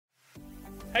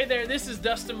Hey there, this is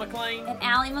Dustin McLean. And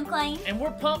Allie McLean. And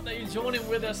we're pumped that you're joining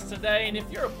with us today. And if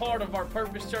you're a part of our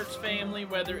Purpose Church family,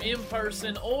 whether in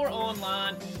person or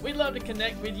online, we'd love to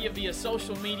connect with you via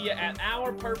social media at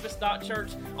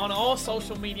ourpurpose.church on all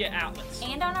social media outlets.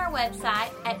 And on our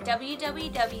website at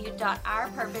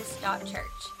www.ourpurpose.church.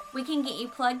 We can get you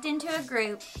plugged into a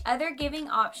group, other giving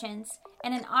options,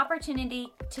 and an opportunity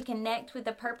to connect with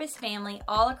the Purpose family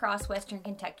all across Western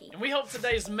Kentucky. And we hope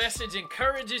today's message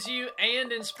encourages you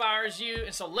and inspires you.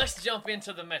 And so let's jump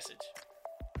into the message.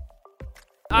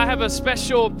 I have a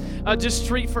special just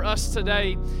treat for us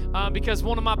today because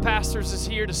one of my pastors is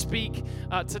here to speak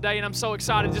today, and I'm so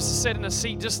excited just to sit in a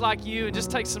seat just like you and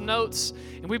just take some notes.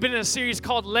 And we've been in a series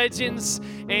called Legends,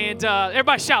 and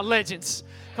everybody shout Legends.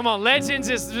 Come on, Legends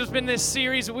there's been this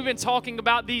series, and we've been talking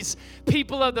about these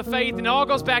people of the faith, and it all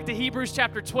goes back to Hebrews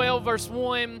chapter 12, verse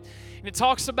 1, and it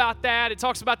talks about that. It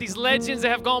talks about these legends that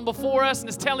have gone before us, and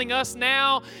it's telling us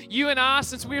now, you and I,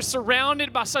 since we're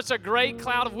surrounded by such a great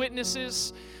cloud of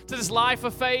witnesses to this life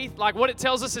of faith, like what it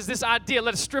tells us is this idea,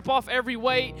 let us strip off every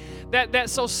weight that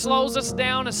so slows us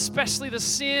down, especially the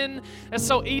sin that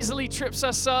so easily trips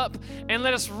us up, and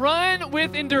let us run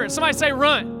with endurance. Somebody say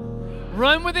run.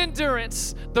 Run with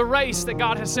endurance the race that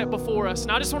God has set before us.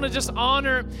 And I just want to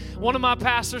honor one of my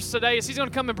pastors today as he's going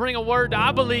to come and bring a word that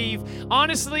I believe,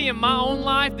 honestly, in my own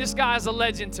life, this guy is a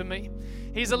legend to me.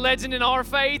 He's a legend in our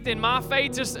faith, in my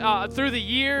faith, just through the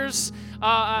years.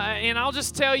 And I'll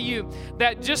just tell you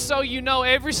that just so you know,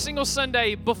 every single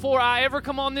Sunday before I ever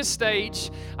come on this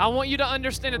stage, I want you to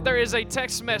understand that there is a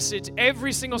text message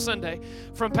every single Sunday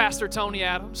from Pastor Tony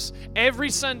Adams. Every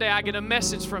Sunday I get a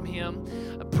message from him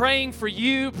praying for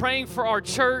you, praying for our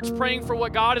church, praying for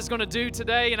what God is going to do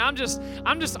today. And I'm just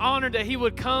honored that he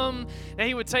would come, that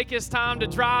he would take his time to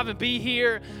drive and be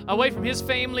here away from his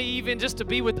family, even just to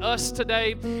be with us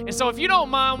today. And so if you don't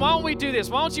mind, why don't we do this?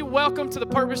 Why don't you welcome to the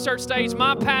Purpose Church stage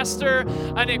my pastor,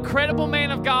 an incredible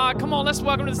man of God. Come on, let's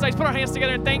welcome to the stage. Put our hands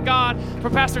together and thank God for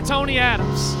Pastor Tony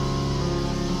Adams.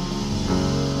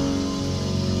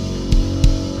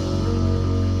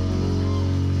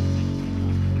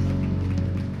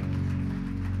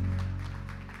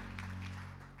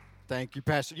 Thank you,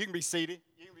 Pastor. You can be seated.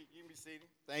 You can be seated.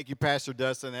 Thank you, Pastor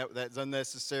Dustin. That's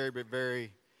unnecessary, but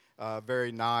very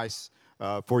nice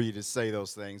for you to say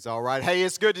those things. All right. Hey,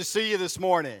 it's good to see you this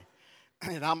morning,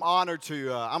 and I'm honored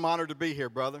to be here,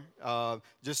 brother.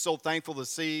 Just so thankful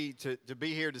to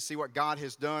be here to see what God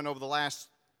has done over the last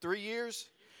 3 years.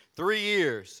 3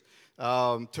 years.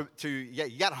 You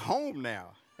got a home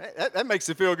now. That makes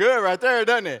it feel good right there,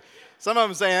 doesn't it? Some of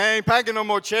them saying, I ain't packing no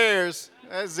more chairs.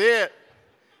 That's it.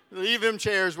 Leave them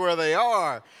chairs where they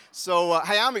are. So,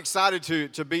 hey, I'm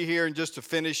excited to be here and just to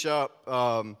finish up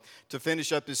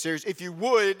this series. If you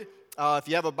would, if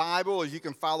you have a Bible, or you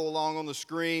can follow along on the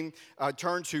screen,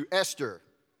 turn to Esther,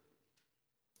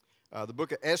 the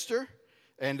book of Esther.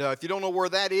 And if you don't know where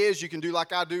that is, you can do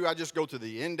like I do. I just go to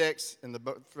the index in the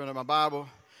front of my Bible,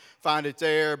 find it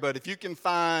there. But if you can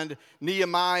find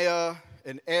Nehemiah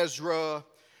and Ezra,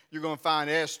 you're going to find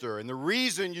Esther. And the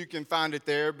reason you can find it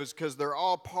there is because they're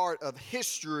all part of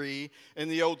history in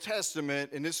the Old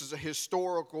Testament, and this is a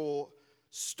historical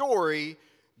story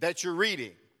that you're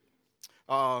reading.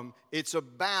 It's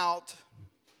about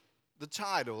the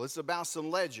title. It's about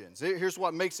some legends. Here's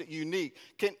what makes it unique.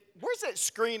 Where's that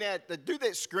screen at? Do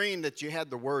that screen that you had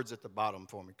the words at the bottom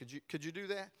for me. Could you do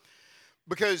that?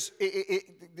 Because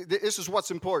this is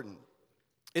what's important.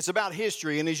 It's about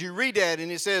history, and as you read that, and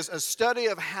it says, a study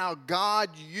of how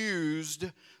God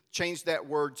change that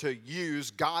word to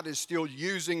use. God is still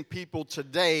using people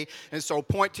today, and so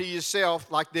point to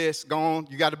yourself like this. Go on,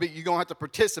 you're going to have to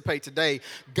participate today.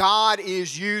 God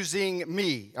is using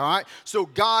me, all right? So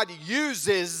God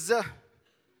uses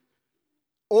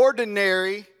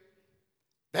ordinary,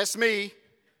 that's me.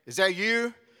 Is that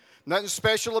you? Nothing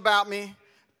special about me.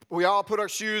 We all put our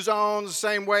shoes on the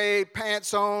same way,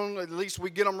 pants on. At least we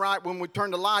get them right when we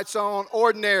turn the lights on.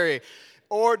 Ordinary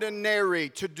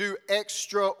to do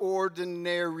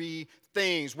extraordinary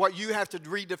things. What you have to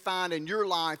redefine in your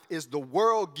life is the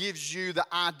world gives you the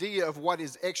idea of what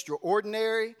is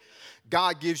extraordinary.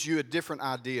 God gives you a different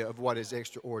idea of what is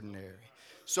extraordinary.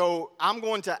 So I'm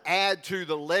going to add to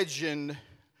the legend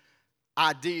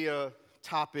idea,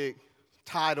 topic,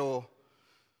 title.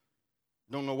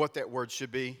 Don't know what that word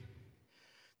should be.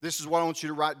 This is what I want you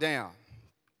to write down.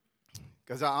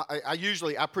 Because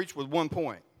I preach with one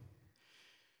point.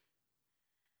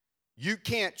 You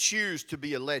can't choose to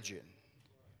be a legend.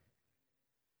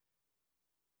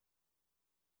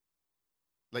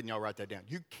 Letting y'all write that down.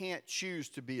 You can't choose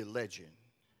to be a legend.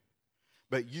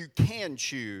 But you can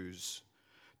choose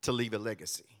to leave a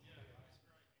legacy.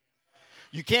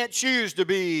 You can't choose to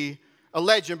be a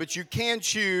legend, but you can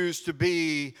choose to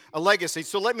be a legacy.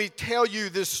 So let me tell you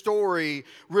this story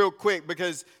real quick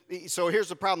because, so here's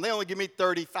the problem. They only give me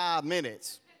 35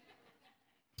 minutes.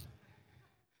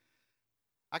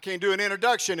 I can't do an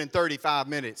introduction in 35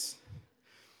 minutes.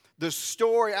 The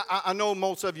story, I know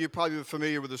most of you are probably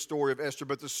familiar with the story of Esther,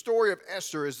 but the story of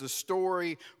Esther is the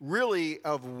story really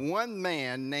of one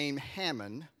man named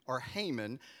Haman, or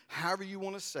Haman, however you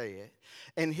want to say it,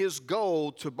 and his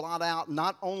goal to blot out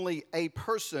not only a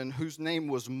person whose name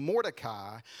was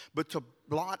Mordecai, but to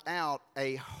blot out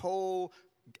a whole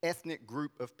ethnic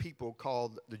group of people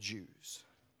called the Jews.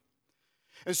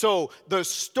 And so the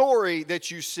story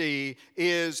that you see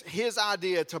is his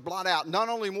idea to blot out not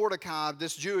only Mordecai,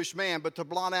 this Jewish man, but to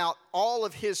blot out all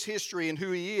of his history and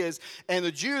who he is. And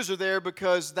the Jews are there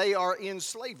because they are in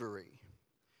slavery.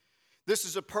 This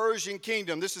is a Persian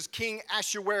kingdom. This is King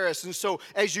Ahasuerus. And so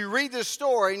as you read this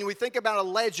story and we think about a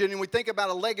legend and we think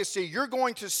about a legacy, you're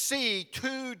going to see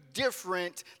two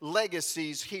different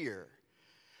legacies here.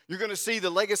 You're going to see the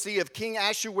legacy of King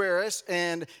Ahasuerus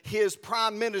and his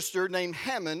prime minister named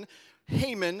Haman,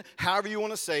 however you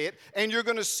want to say it, and you're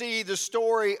going to see the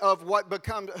story of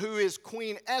who is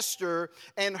Queen Esther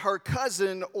and her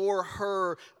cousin or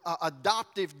her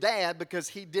adoptive dad, because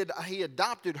he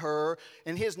adopted her,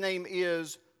 and his name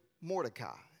is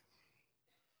Mordecai.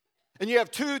 And you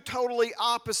have two totally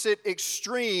opposite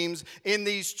extremes in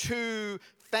these two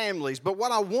families. But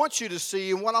what I want you to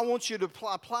see and what I want you to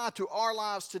apply to our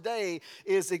lives today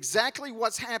is exactly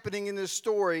what's happening in this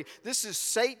story. This is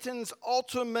Satan's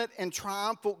ultimate and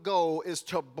triumphant goal, is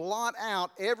to blot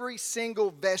out every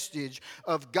single vestige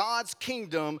of God's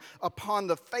kingdom upon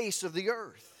the face of the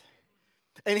earth.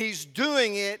 And he's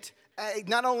doing it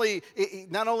not only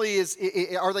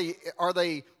are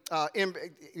they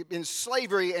in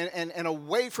slavery and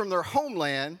away from their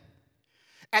homeland.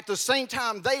 At the same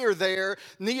time they are there,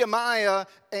 Nehemiah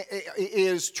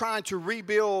is trying to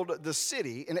rebuild the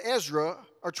city, and Ezra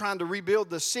are trying to rebuild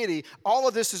the city. All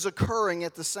of this is occurring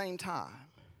at the same time.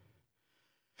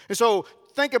 And so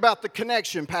think about the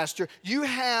connection, Pastor. You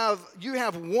have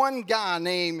one guy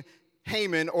named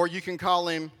Haman, or you can call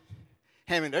him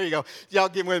Haman. There you go. Y'all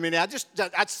get with me now.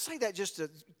 I say that just to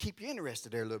keep you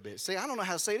interested there a little bit. See, I don't know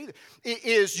how to say it either. It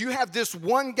is, you have this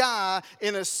one guy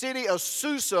in a city of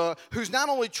Susa who's not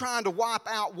only trying to wipe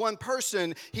out one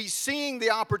person, he's seeing the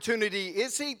opportunity.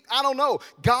 Is he? I don't know.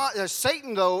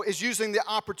 Satan, though, is using the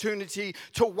opportunity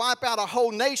to wipe out a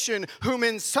whole nation, whom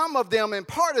in some of them and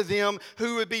part of them,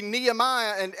 who would be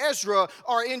Nehemiah and Ezra,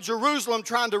 are in Jerusalem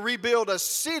trying to rebuild a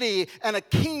city and a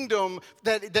kingdom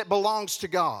that belongs to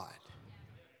God.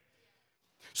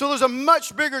 So there's a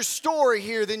much bigger story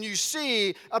here than you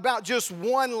see about just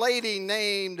one lady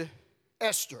named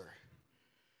Esther.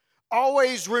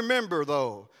 Always remember,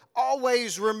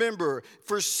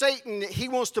 for Satan, he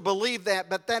wants to believe that,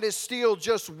 but that is still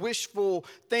just wishful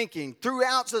thinking.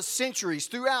 Throughout the centuries,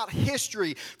 throughout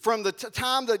history, from the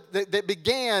time that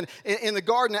began in the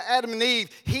Garden of Adam and Eve,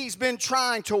 he's been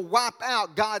trying to wipe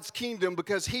out God's kingdom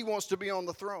because he wants to be on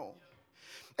the throne.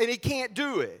 And he can't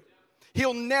do it.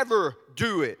 He'll never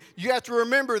do it. You have to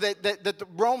remember that the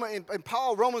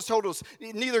Romans told us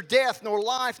neither death nor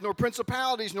life nor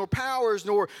principalities nor powers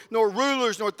nor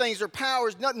rulers nor things or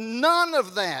powers, none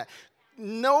of that.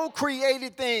 No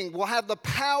created thing will have the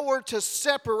power to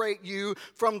separate you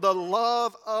from the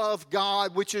love of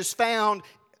God, which is found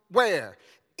where?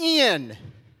 In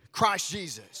Christ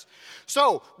Jesus.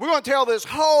 So we're going to tell this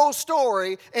whole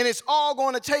story, and it's all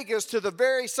going to take us to the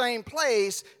very same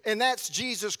place, and that's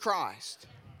Jesus Christ.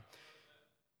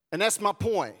 And that's my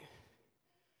point.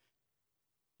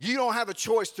 You don't have a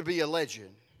choice to be a legend.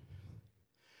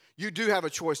 You do have a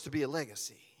choice to be a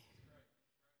legacy.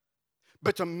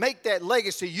 But to make that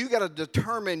legacy, you got to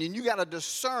determine and you got to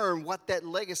discern what that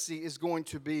legacy is going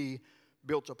to be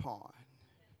built upon.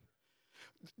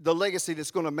 The legacy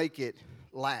that's going to make it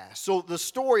last. So the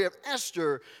story of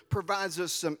Esther provides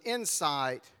us some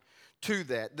insight to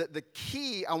that. The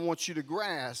key I want you to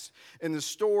grasp in the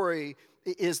story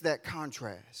is that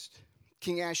contrast.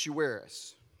 King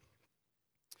Ahasuerus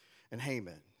and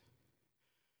Haman.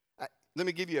 Let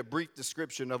me give you a brief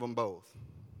description of them both.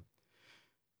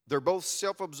 They're both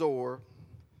self-absorbed.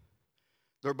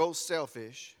 They're both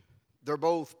selfish. They're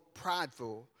both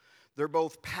prideful. They're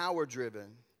both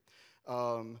power-driven.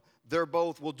 They're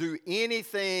both will do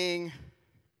anything,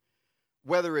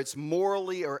 whether it's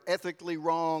morally or ethically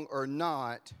wrong or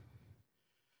not,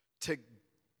 to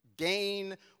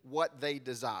gain what they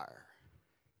desire.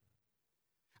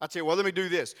 I tell you, well, let me do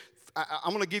this. I'm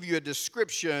going to give you a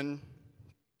description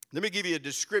Let me give you a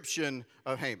description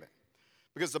of Haman.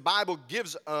 Because the Bible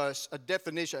gives us a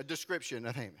definition, a description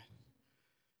of Haman.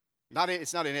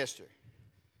 It's not in Esther.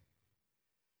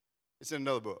 It's in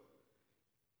another book.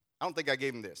 I don't think I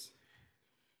gave him this.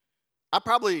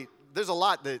 There's a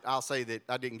lot that I'll say that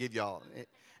I didn't give y'all.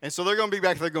 And so they're going to be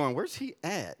back there going, where's he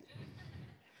at?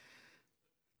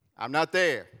 I'm not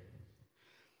there.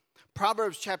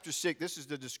 Proverbs chapter 6, this is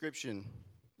the description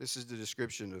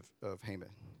of Haman.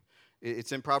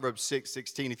 It's in Proverbs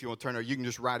 6:16. If you want to turn there, you can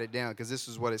just write it down because this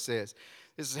is what it says.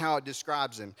 This is how it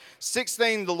describes him. 6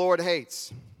 things the Lord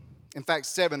hates. In fact,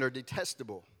 7 are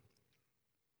detestable.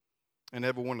 And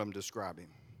every one of them describe him.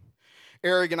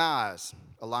 Arrogant eyes,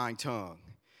 a lying tongue,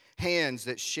 hands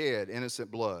that shed innocent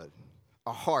blood,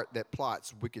 a heart that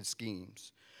plots wicked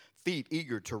schemes, feet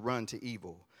eager to run to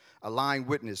evil, a lying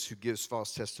witness who gives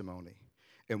false testimony,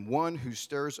 and one who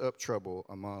stirs up trouble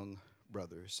among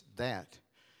brothers. That,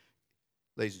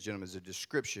 ladies and gentlemen, is a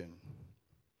description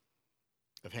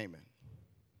of Haman.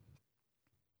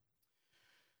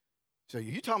 So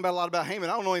you're talking about a lot about Haman.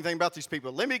 I don't know anything about these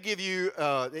people. Let me give you,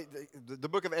 the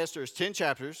book of Esther is 10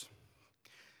 chapters.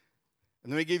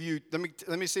 And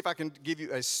let me see if I can give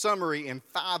you a summary in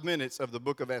 5 minutes of the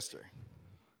book of Esther.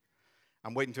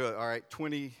 I'm waiting till, all right,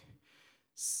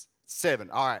 27.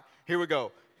 All right, here we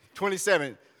go.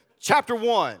 27. Chapter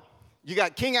 1. You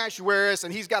got King Ahasuerus,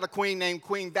 and he's got a queen named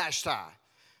Queen Vashti. All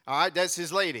right, that's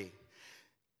his lady.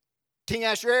 King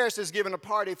Ahasuerus is giving a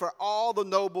party for all the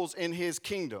nobles in his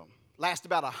kingdom. Last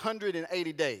about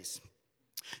 180 days.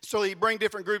 So he'd bring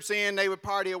different groups in. They would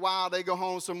party a while. They go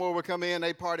home. Some more would come in.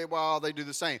 They party a while. They do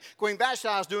the same. Queen Vashti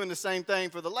is doing the same thing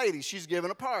for the ladies. She's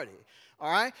giving a party. All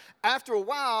right. After a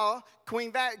while,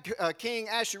 King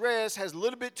Ahasuerus has a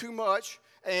little bit too much,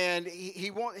 and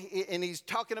he's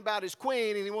talking about his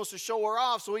queen, and he wants to show her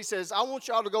off. So he says, "I want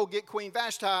y'all to go get Queen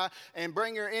Vashti and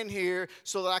bring her in here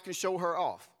so that I can show her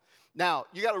off." Now,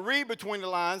 you got to read between the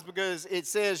lines because it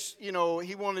says, he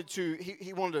wanted to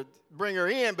bring her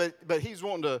in, but he's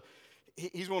wanting to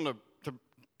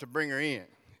bring her in.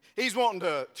 He's wanting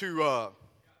to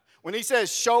when he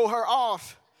says show her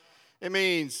off, it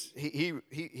means he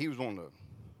was wanting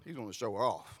to show her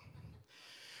off.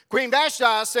 Queen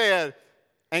Vashti said,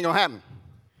 "Ain't gonna happen.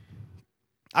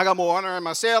 I got more honor in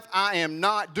myself. I am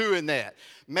not doing that."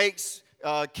 Makes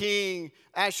King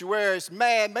Ahasuerus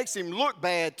mad, makes him look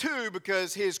bad too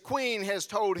because his queen has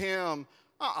told him,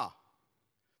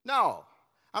 no,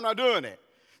 I'm not doing it.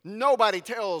 Nobody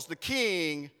tells the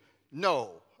king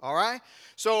no, all right?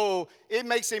 So it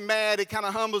makes him mad. It kind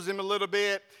of humbles him a little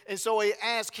bit. And so he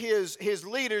asks his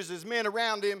leaders, his men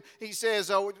around him, he says,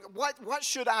 what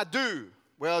should I do?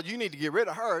 Well, you need to get rid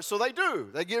of her. So they do.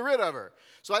 They get rid of her.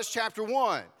 So that's chapter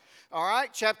 1. All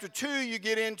right, chapter 2, you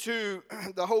get into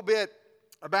the whole bit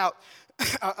about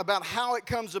how it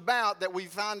comes about that we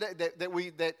find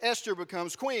that Esther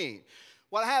becomes queen.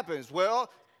 What happens? Well,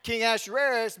 King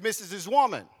Ahasuerus misses his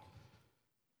woman.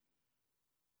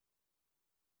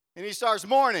 And he starts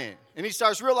mourning. And he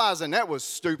starts realizing that was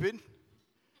stupid.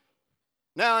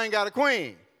 Now I ain't got a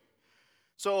queen.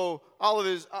 So all of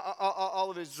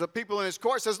his people in his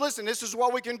court says, "Listen, this is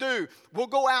what we can do. We'll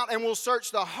go out and we'll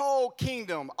search the whole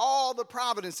kingdom, all the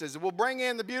provinces. We'll bring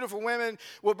in the beautiful women.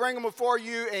 We'll bring them before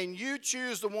you, and you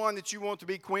choose the one that you want to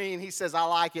be queen." He says, "I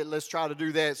like it. Let's try to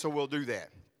do that." So we'll do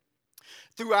that.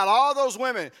 Throughout all those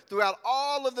women, throughout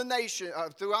all of the nation,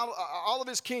 throughout all of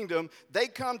his kingdom, they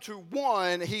come to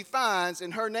one he finds,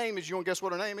 and her name is, you want to guess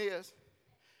what her name is?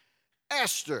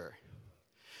 Esther.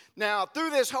 Now,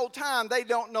 through this whole time, they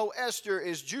don't know Esther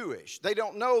is Jewish. They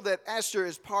don't know that Esther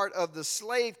is part of the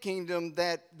slave kingdom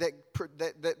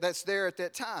that's there at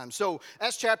that time. So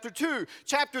that's chapter 2.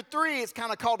 Chapter 3 is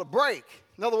kind of called a break.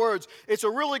 In other words, it's a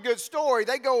really good story.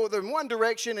 They go in one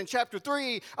direction. In chapter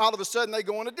 3, all of a sudden, they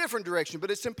go in a different direction. But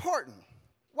it's important.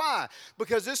 Why?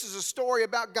 Because this is a story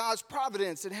about God's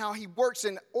providence and how he works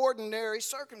in ordinary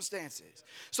circumstances.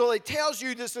 So it tells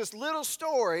you this little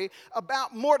story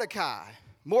about Mordecai.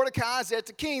 Mordecai is at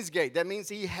the king's gate. That means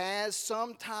he has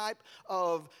some type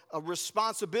of a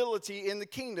responsibility in the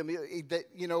kingdom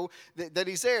that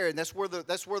he's there, and that's where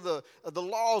the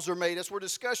laws are made. That's where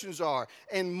discussions are.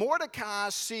 And Mordecai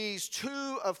sees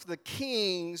 2 of the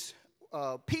king's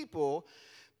people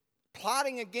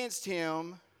plotting against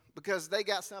him because they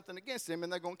got something against him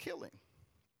and they're going to kill him.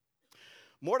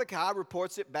 Mordecai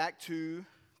reports it back to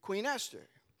Queen Esther.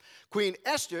 Queen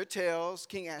Esther tells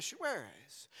King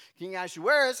Ahasuerus. King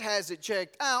Ahasuerus has it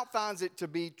checked out, finds it to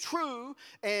be true,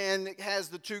 and has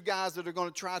the 2 guys that are going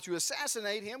to try to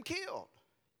assassinate him killed.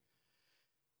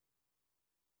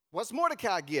 What's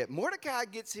Mordecai get? Mordecai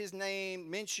gets his name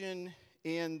mentioned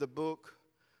in the book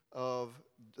of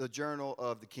the journal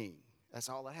of the king. That's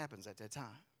all that happens at that time.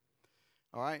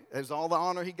 All right? That's all the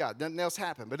honor he got. Nothing else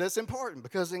happened. But it's important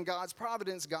because in God's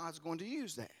providence, God's going to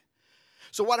use that.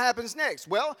 So what happens next?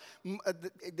 Well,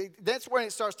 that's when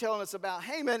it starts telling us about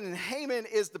Haman, and Haman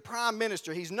is the prime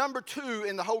minister. He's number 2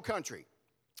 in the whole country.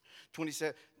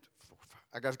 27.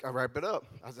 I got to wrap it up.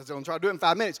 I was going to try to do it in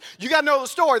 5 minutes. You got to know the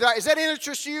story. Right? Is that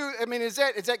interest you? I mean, is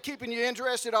that keeping you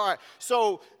interested? All right.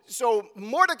 So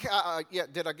Mordecai,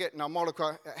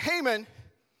 Mordecai. Haman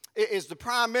is the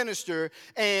prime minister,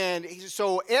 and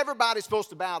so everybody's supposed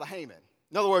to bow to Haman.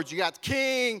 In other words, you got the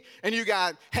king, and you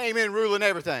got Haman ruling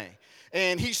everything.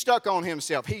 And he's stuck on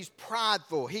himself. He's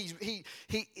prideful.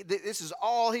 This is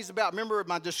all he's about. Remember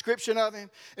my description of him?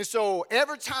 And so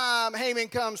every time Haman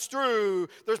comes through,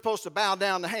 they're supposed to bow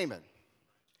down to Haman.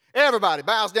 Everybody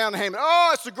bows down to Haman.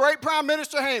 Oh, it's the great prime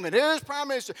minister Haman. Here's prime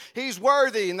minister. He's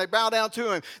worthy, and they bow down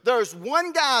to him. There's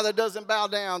one guy that doesn't bow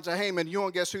down to Haman. You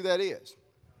want to guess who that is?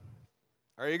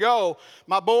 There you go.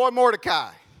 My boy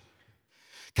Mordecai.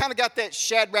 Kind of got that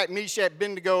Shadrach, Meshach,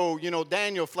 Abednego,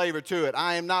 Daniel flavor to it.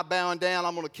 I am not bowing down.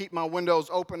 I'm going to keep my windows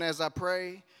open as I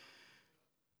pray.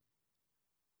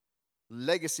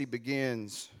 Legacy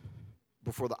begins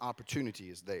before the opportunity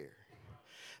is there.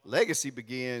 Legacy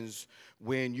begins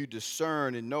when you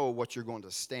discern and know what you're going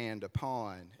to stand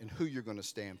upon and who you're going to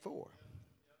stand for.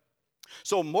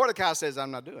 So Mordecai says,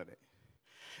 I'm not doing it.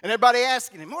 And everybody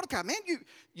asking him, Mordecai, man,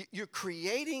 you're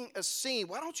creating a scene.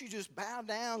 Why don't you just bow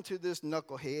down to this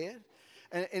knucklehead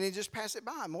and then just pass it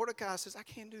by? Mordecai says, I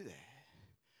can't do that.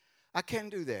 I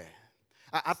can't do that.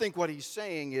 I think what he's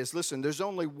saying is, listen, there's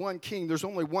only one king, there's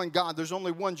only one God, there's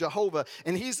only one Jehovah,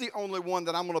 and he's the only one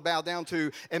that I'm going to bow down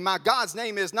to, and my God's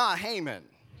name is not Haman.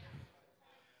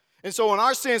 And so in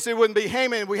our sense, it wouldn't be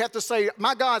Haman. We have to say,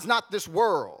 my God's not this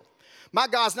world. My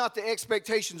God's not the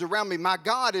expectations around me. My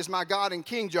God is my God and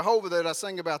King Jehovah that I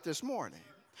sang about this morning.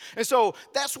 And so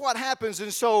that's what happens.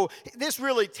 And so this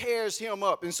really tears him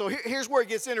up. And so here's where it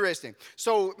gets interesting.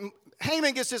 So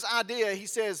Haman gets this idea.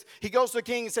 He goes to the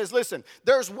king and says, listen,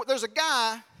 there's a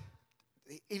guy.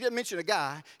 He didn't mention a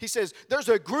guy. He says, there's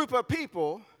a group of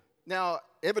people. Now,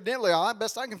 evidently, the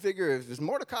best I can figure is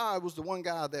Mordecai was the one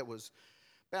guy that was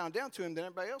bound down to him than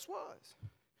everybody else was.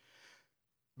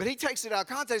 But he takes it out of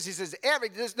context. He says,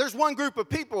 there's one group of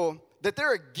people that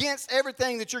they're against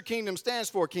everything that your kingdom stands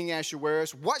for, King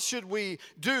Ahasuerus. What should we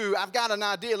do? I've got an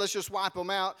idea. Let's just wipe them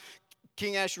out.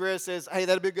 King Ahasuerus says, hey,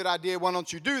 that'd be a good idea. Why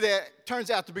don't you do that? Turns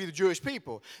out to be the Jewish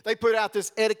people. They put out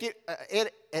this edict.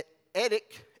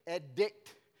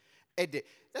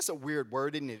 That's a weird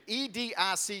word, isn't it?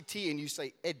 E-D-I-C-T, and you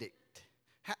say edict.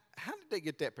 How did they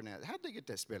get that pronounced? How did they get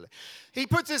that spelling? He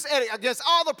puts this edict against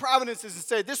all the providences and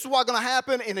said, this is what's going to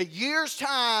happen. In a year's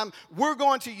time, all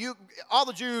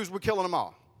the Jews, we're killing them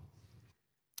all.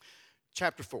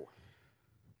 Chapter 4.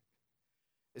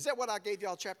 Is that what I gave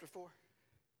y'all, chapter 4?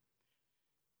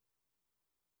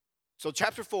 So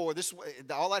chapter 4,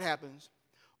 all that happens.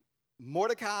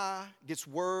 Mordecai gets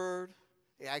word.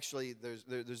 Actually,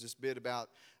 there's this bit about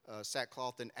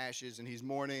sackcloth and ashes, and he's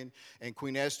mourning, and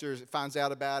Queen Esther finds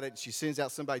out about it. She sends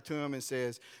out somebody to him and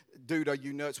says, dude, are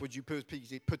you nuts? Would you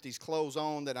put these clothes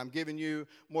on that I'm giving you?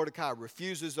 Mordecai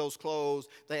refuses those clothes.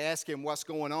 They ask him what's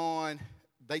going on.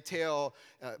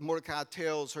 Mordecai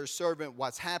tells her servant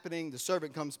what's happening. The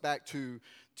servant comes back to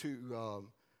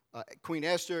Queen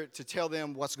Esther to tell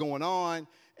them what's going on,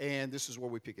 and this is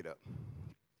where we pick it up.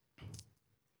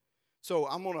 So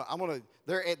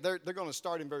they're gonna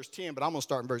start in verse 10, but I'm gonna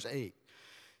start in verse 8.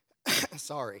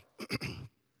 Sorry,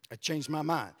 I changed my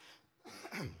mind.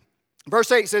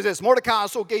 Verse 8 says this: Mordecai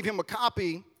also gave him a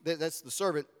copy, that's the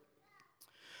servant,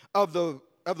 of the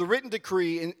written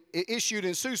decree issued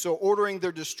in Susa, ordering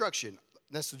their destruction.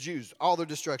 That's the Jews, all their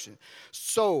destruction.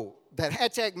 So that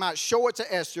Hatach might show it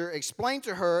to Esther, explain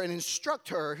to her, and instruct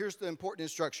her. Here's the important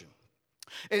instruction.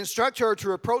 Instruct her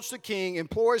to approach the king,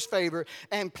 implore his favor,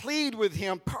 and plead with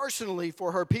him personally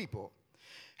for her people.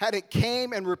 Hatach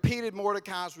came and repeated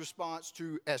Mordecai's response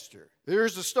to Esther.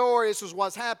 Here's the story. This is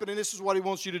what's happening. This is what he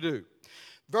wants you to do.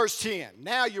 Verse 10.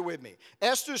 Now you're with me.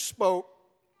 Esther spoke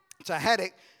to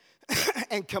Hatach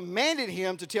and commanded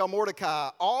him to tell Mordecai,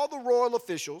 all the royal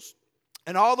officials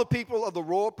and all the people of the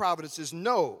royal provinces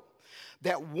know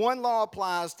that one law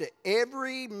applies to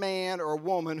every man or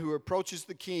woman who approaches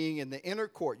the king in the inner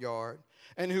courtyard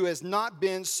and who has not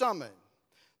been summoned,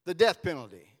 the death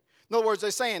penalty. In other words, they're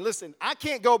saying, listen, I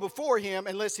can't go before him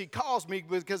unless he calls me,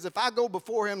 because if I go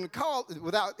before him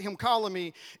without him calling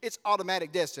me, it's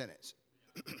automatic death sentence.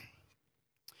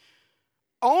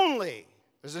 Only,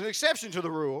 there's an exception to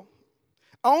the rule,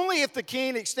 only if the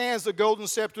king extends the golden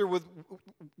scepter with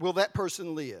will that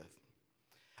person live?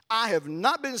 I have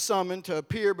not been summoned to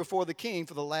appear before the king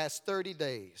for the last 30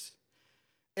 days.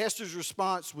 Esther's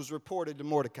response was reported to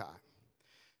Mordecai.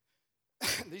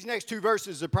 These next two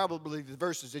verses are probably the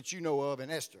verses that you know of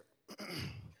in Esther.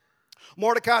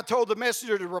 Mordecai told the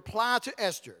messenger to reply to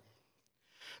Esther,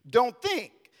 don't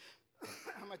think,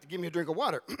 I'm going to give me a drink of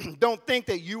water. Don't think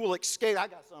that you will escape, I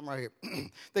got some right here,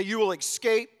 that you will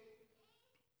escape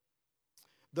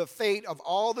the fate of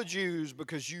all the Jews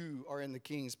because you are in the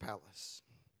king's palace.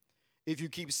 If you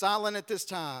keep silent at this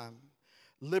time,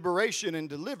 liberation and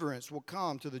deliverance will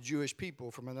come to the Jewish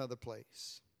people from another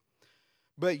place.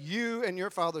 But you and your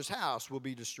father's house will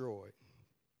be destroyed.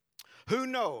 Who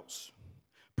knows?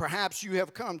 Perhaps you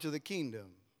have come to the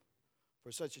kingdom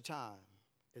for such a time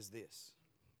as this.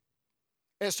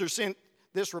 Esther sent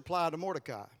this reply to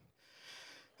Mordecai.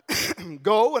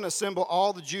 Go and assemble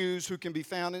all the Jews who can be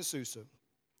found in Susa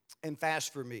and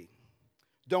fast for me.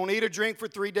 Don't eat or drink for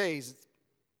 3 days,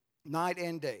 night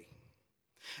and day.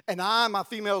 And I, my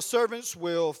female servants,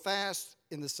 will fast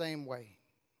in the same way.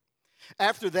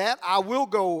 After that, I will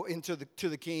go to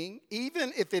the king,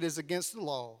 even if it is against the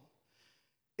law.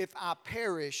 If I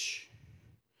perish,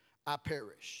 I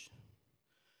perish.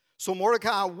 So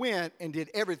Mordecai went and did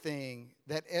everything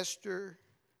that Esther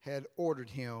had ordered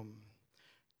him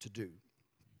to do.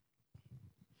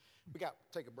 We got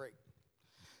to take a break.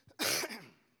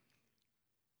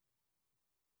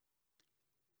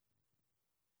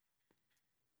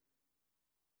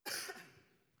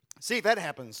 See if that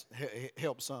happens,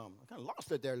 helps some. I kind of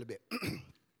lost it there a little bit.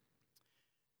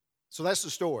 So that's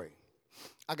the story.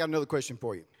 I got another question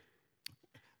for you.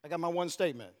 I got my one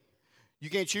statement. You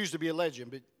can't choose to be a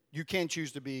legend, but you can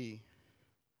choose to be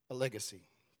a legacy.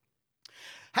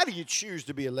 How do you choose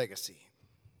to be a legacy?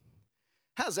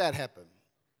 How does that happen?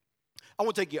 I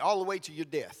want to take you all the way to your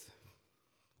death.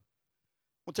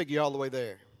 I want to take you all the way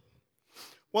there.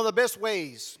 One of the best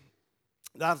ways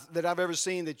that I've ever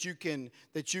seen that you can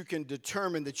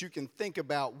determine, that you can think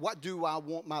about what do I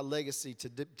want my legacy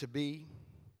to be,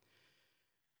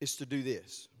 is to do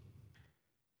this.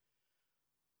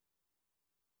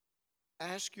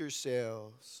 Ask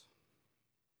yourselves,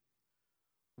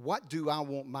 what do I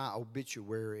want my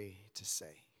obituary to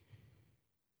say?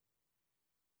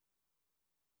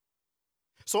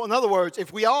 So in other words,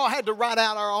 if we all had to write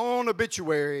out our own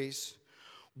obituaries,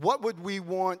 what would we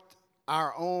want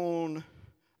our own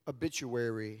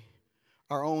obituary,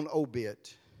 our own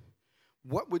obit,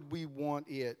 what would we want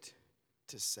it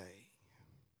to say?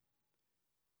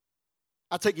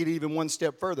 I'll take it even one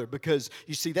step further, because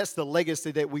you see, that's the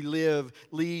legacy that we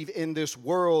leave in this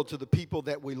world to the people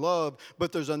that we love.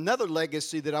 But there's another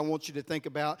legacy that I want you to think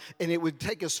about, and it would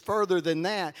take us further than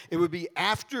that. It would be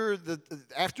after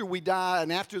we die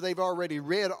and after they've already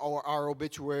read our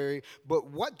obituary. But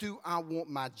what do I want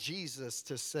my Jesus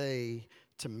to say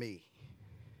to me?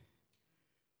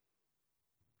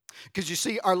 Because you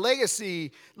see, our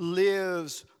legacy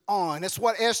lives on. That's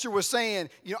what Esther was saying.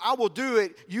 You know, I will do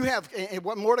it. You have, and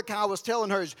what Mordecai was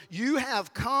telling her is, you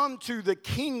have come to the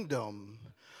kingdom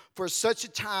for such a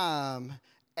time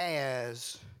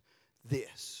as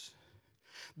this.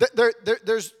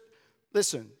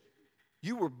 Listen,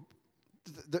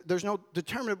 there's no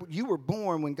determinable, you were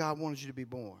born when God wanted you to be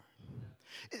born.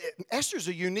 Esther's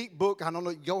a unique book. I don't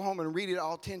know, go home and read it,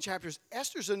 all 10 chapters.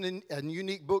 Esther's a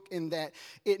unique book in that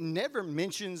it never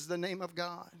mentions the name of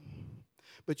God,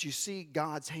 but you see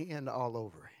God's hand all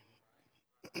over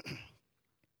it.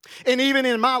 And even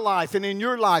in my life and in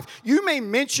your life, you may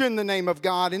mention the name of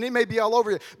God and it may be all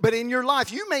over it, but in your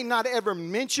life, you may not ever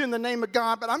mention the name of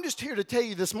God. But I'm just here to tell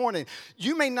you this morning,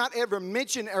 you may not ever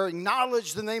mention or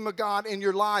acknowledge the name of God in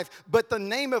your life, but the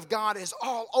name of God is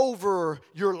all over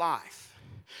your life.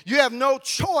 You have no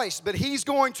choice, but He's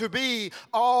going to be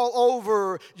all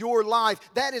over your life.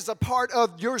 That is a part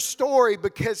of your story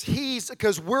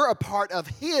because we're a part of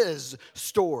His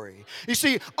story. You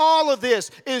see, all of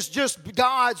this is just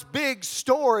God's big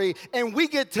story, and we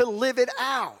get to live it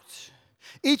out.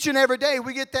 Each and every day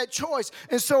we get that choice.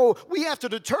 And so we have to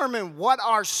determine what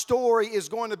our story is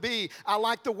going to be. I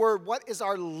like the word, what is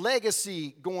our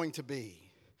legacy going to be?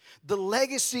 The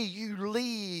legacy you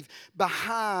leave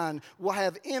behind will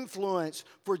have influence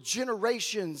for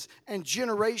generations and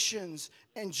generations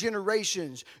and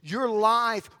generations. Your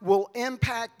life will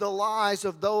impact the lives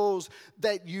of those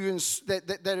that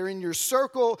are in your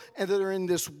circle and that are in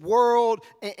this world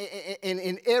and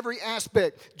in every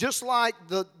aspect. Just like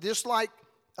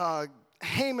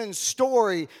Haman's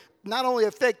story not only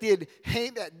affected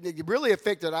Haman, it really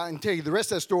affected, I can tell you the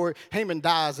rest of that story. Haman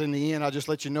dies in the end. I'll just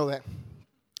let you know that.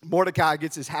 Mordecai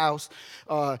gets his house.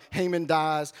 Haman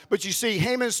dies. But you see,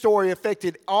 Haman's story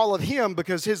affected all of him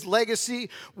because his legacy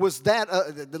was that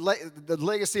the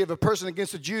legacy of a person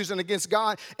against the Jews and against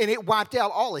God, and it wiped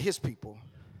out all of his people.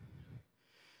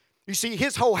 You see,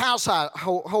 his whole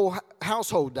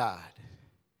household died.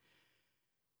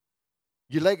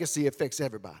 Your legacy affects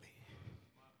everybody.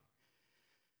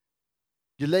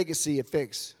 Your legacy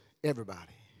affects everybody.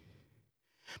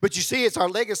 But you see, it's our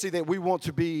legacy that we want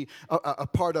to be a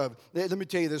part of. Let me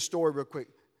tell you this story real quick.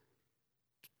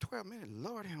 12 minutes,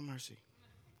 Lord have mercy.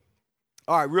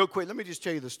 All right, real quick, let me just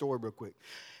tell you the story real quick.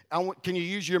 Can you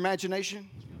use your imagination?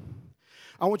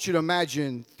 I want you to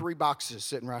imagine 3 boxes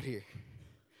sitting right here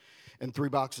and 3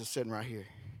 boxes sitting right here.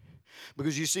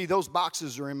 Because you see, those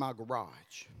boxes are in my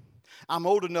garage. I'm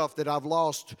old enough that I've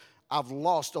lost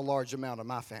a large amount of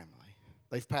my family.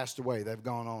 They've passed away. They've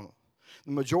gone on.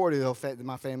 The majority of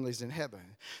my family is in heaven.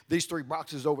 These 3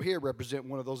 boxes over here represent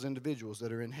one of those individuals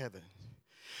that are in heaven.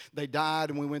 They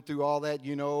died, and we went through all that,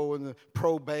 and the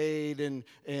probate and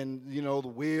the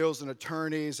wills and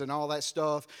attorneys and all that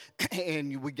stuff.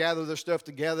 And we gather their stuff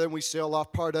together, and we sell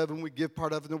off part of it, and we give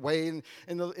part of it away. And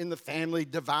the family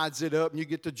divides it up, and you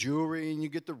get the jewelry, and you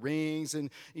get the rings, and,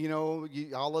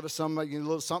 all of a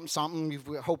little something.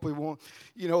 Hope we won't,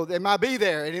 it might be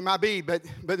there, and it might be. But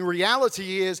the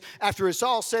reality is, after it's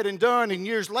all said and done, and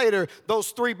years later,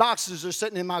 those 3 boxes are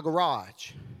sitting in my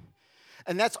garage.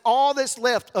 And that's all that's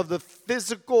left of the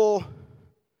physical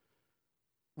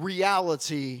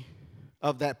reality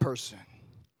of that person.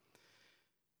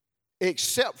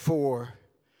 Except for,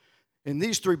 in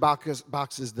these 3 boxes,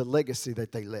 the legacy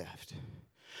that they left.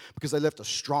 Because they left a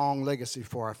strong legacy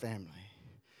for our family.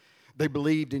 They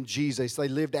believed in Jesus. They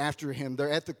lived after him.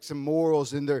 Their ethics and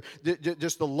morals and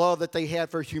just the love that they had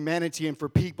for humanity and for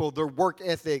people, their work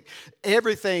ethic,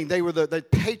 everything. They were the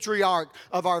patriarch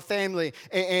of our family,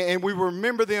 and we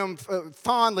remember them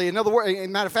fondly. In other words, as a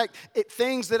matter of fact,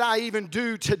 things that I even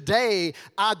do today,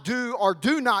 I do or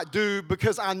do not do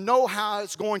because I know how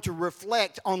it's going to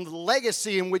reflect on the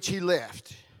legacy in which he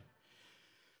left.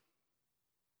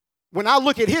 When I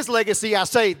look at his legacy, I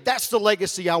say, that's the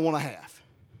legacy I want to have.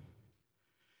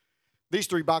 These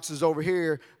 3 boxes over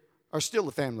here are still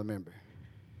a family member.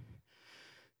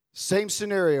 Same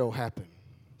scenario happened.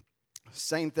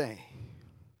 Same thing.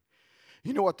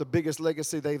 You know what the biggest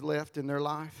legacy they've left in their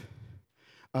life?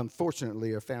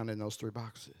 Unfortunately, are found in those 3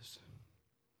 boxes.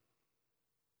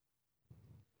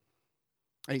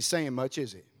 Ain't saying much,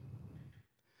 is it?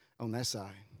 On that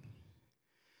side.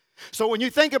 So when you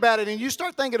think about it and you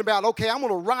start thinking about, okay, I'm going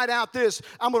to write out this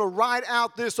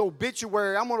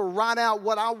obituary. I'm going to write out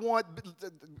what I want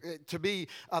to be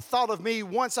a thought of me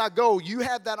once I go. You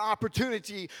have that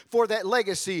opportunity for that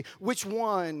legacy. Which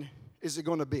one is it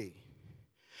going to be?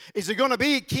 Is it going to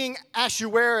be King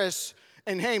Ahasuerus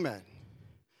and Haman?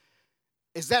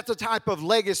 Is that the type of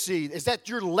legacy? Is that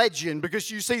your legend?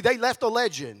 Because you see, they left a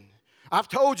legend. I've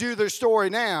told you their story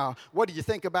now. What do you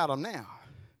think about them now?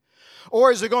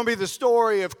 Or is it going to be the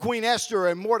story of Queen Esther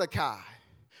and Mordecai?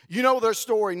 You know their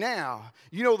story now.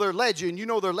 You know their legend. You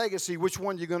know their legacy. Which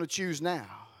one are you going to choose now?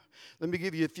 Let me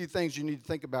give you a few things you need to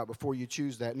think about before you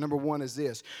choose that. Number 1 is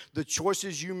this. The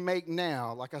choices you make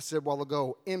now, like I said a while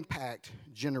ago, impact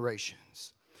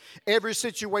generations. Every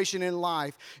situation in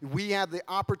life, we have the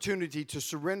opportunity to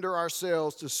surrender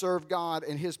ourselves to serve God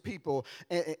and his people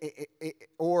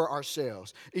or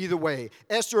ourselves. Either way,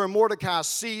 Esther and Mordecai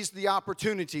seized the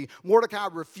opportunity. Mordecai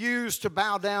refused to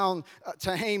bow down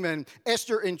to Haman.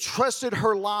 Esther entrusted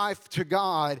her life to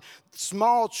God.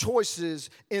 Small choices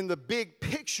in the big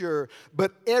picture,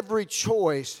 but every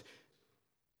choice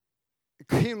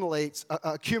accumulates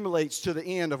to the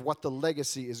end of what the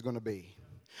legacy is going to be.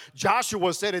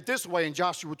 Joshua said it this way in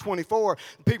Joshua 24.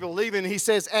 People leaving, he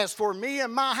says, as for me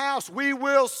and my house, we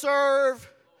will serve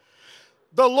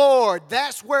the Lord.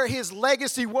 That's where his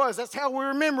legacy was. That's how we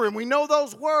remember him. We know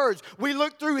those words. We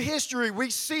look through history. We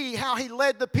see how he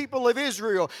led the people of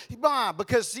Israel. Why?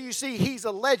 Because you see, he's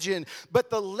a legend.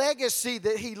 But the legacy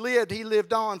that he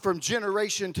lived on from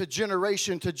generation to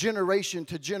generation to generation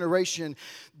to generation.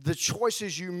 The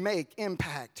choices you make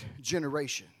impact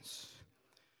generations.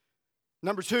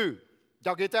 Number 2,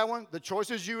 y'all get that one? The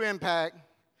choices you impact.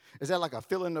 Is that like a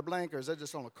fill in the blank or is that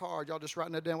just on a card? Y'all just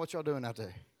writing that down? What y'all doing out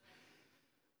there?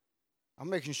 I'm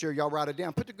making sure y'all write it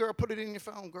down. Put it in your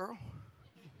phone, girl.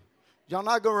 Y'all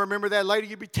not going to remember that later.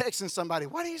 You be texting somebody.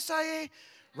 What do you say?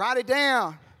 Write it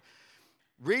down.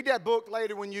 Read that book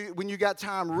later when you got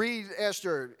time. Read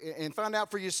Esther and find out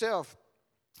for yourself.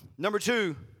 Number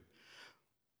 2,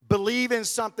 believe in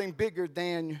something bigger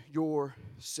than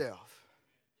yourself.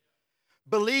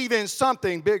 Believe in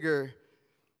something bigger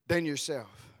than yourself.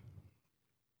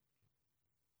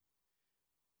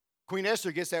 Queen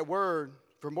Esther gets that word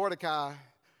from Mordecai.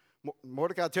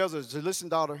 Mordecai tells her, listen,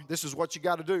 daughter, this is what you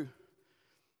got to do.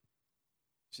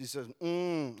 She says,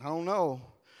 I don't know.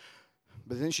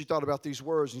 But then she thought about these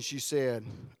words and she said,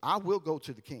 I will go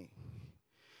to the king,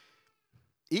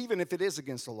 even if it is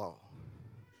against the law.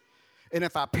 And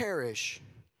if I perish,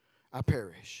 I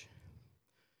perish.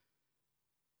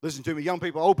 Listen to me, young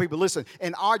people, old people, listen.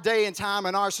 In our day and time,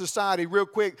 in our society, real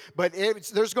quick, but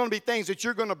there's going to be things that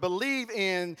you're going to believe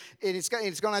in, and it's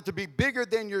going to have to be bigger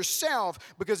than yourself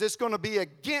because it's going to be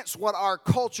against what our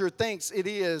culture thinks it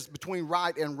is between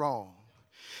right and wrong.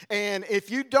 And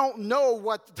if you don't know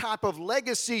what type of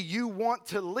legacy you want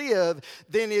to live,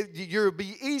 then you'll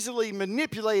be easily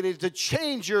manipulated to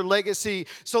change your legacy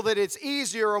so that it's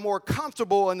easier or more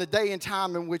comfortable in the day and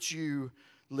time in which you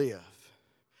live,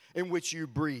 in which you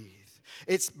breathe.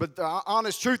 But the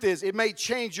honest truth is, it may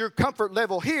change your comfort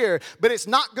level here, but it's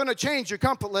not going to change your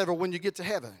comfort level when you get to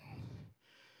heaven.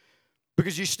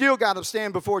 Because you still got to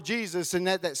stand before Jesus and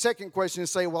that second question and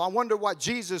say, well, I wonder what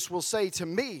Jesus will say to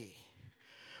me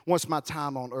once my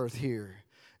time on earth here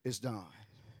is done.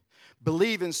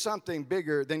 Believe in something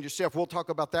bigger than yourself. We'll talk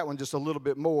about that one just a little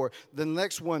bit more. The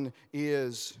next one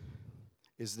is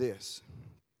this.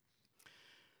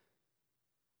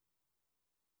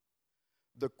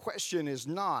 The question is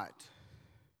not,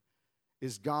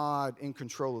 is God in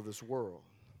control of this world?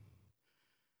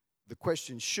 The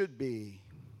question should be,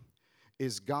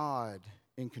 is God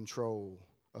in control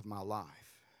of my life?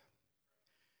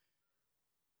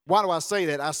 Why do I say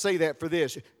that? I say that for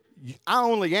this. I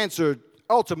only answered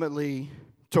ultimately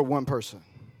to one person.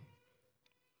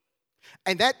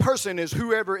 And that person is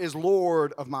whoever is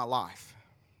Lord of my life.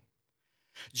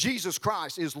 Jesus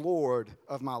Christ is Lord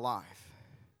of my life.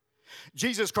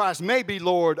 Jesus Christ may be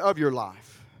Lord of your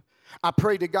life. I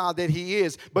pray to God that He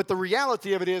is. But the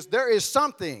reality of it is there is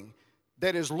something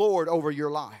that is Lord over your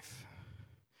life.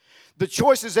 The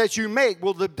choices that you make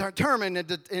will determine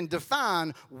and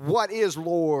define what is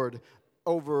Lord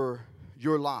over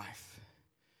your life.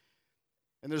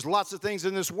 And there's lots of things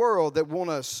in this world that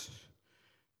want us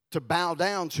to bow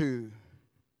down to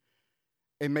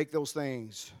and make those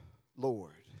things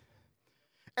Lord.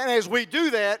 And as we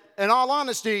do that, in all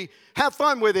honesty, have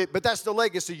fun with it, but that's the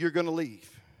legacy you're going to leave.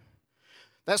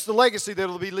 That's the legacy that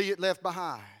will be left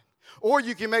behind. Or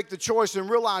you can make the choice and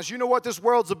realize, you know what, this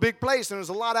world's a big place and there's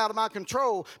a lot out of my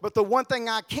control, but the one thing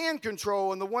I can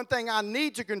control and the one thing I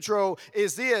need to control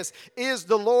is this, is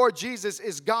the Lord Jesus,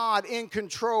 is God in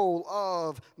control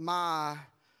of my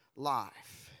life?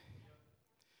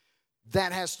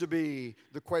 That has to be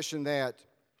the question that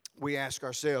we ask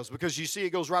ourselves, because you see,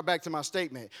 it goes right back to my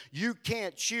statement. You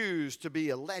can't choose to be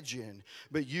a legend,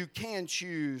 but you can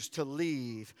choose to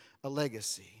leave a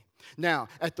legacy. Now,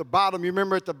 at the bottom, you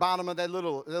remember at the bottom of that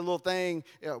little thing,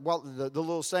 the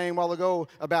little saying a while ago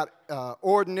about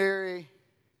ordinary,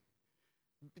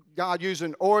 God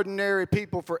using ordinary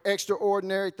people for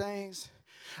extraordinary things?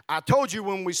 I told you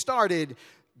when we started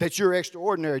that you're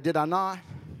extraordinary, did I not?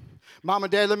 Mom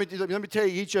and Dad, let me tell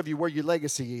you, each of you, where your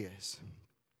legacy is.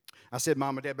 I said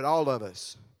mom and dad, but all of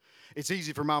us. It's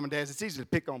easy for mom and dads. It's easy to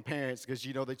pick on parents because,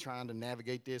 you know, they're trying to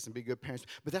navigate this and be good parents.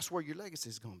 But that's where your legacy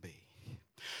is going to be.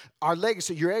 Our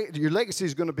legacy, your legacy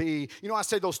is going to be, you know, I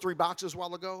said those 3 boxes a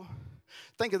while ago.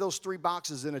 Think of those 3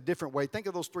 boxes in a different way. Think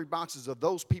of those 3 boxes of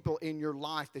those people in your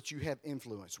life that you have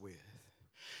influence with.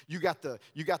 You got the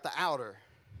outer.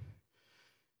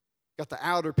 Got the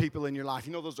outer people in your life.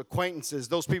 You know, those acquaintances,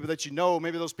 those people that you know,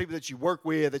 maybe those people that you work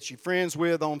with, that you're friends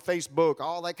with on Facebook,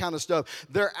 all that kind of stuff.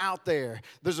 They're out there.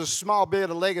 There's a small bit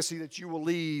of legacy that you will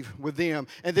leave with them.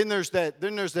 And then there's that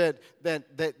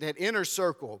inner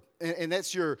circle. And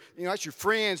that's your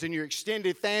friends and your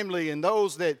extended family and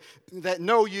those that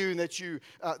know you and that you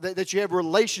have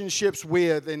relationships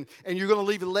with, and you're going to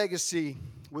leave a legacy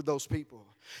with those people.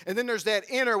 And then there's that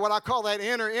inner, what I call that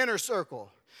inner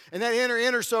circle. And that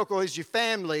inner circle is your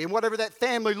family, and whatever that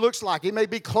family looks like. It may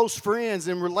be close friends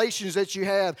and relations that you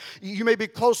have. You may be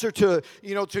closer to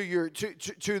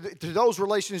those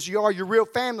relations you are your real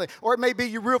family, or it may be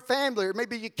your real family, or it may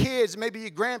be your kids, it may be your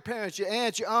grandparents, your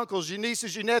aunts, your uncles, your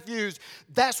nieces, your nephews.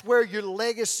 That's where your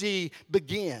legacy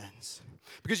begins.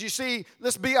 Because you see,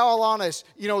 let's be all honest.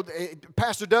 You know,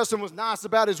 Pastor Dustin was nice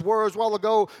about his words a while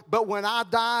ago, but when I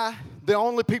die, the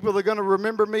only people that are going to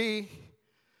remember me,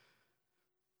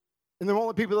 and the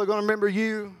only people that are going to remember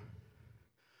you,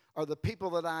 are the people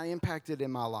that I impacted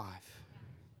in my life.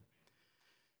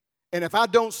 And if I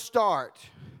don't start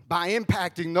by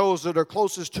impacting those that are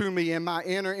closest to me in my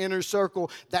inner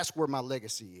circle, that's where my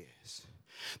legacy is.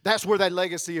 That's where that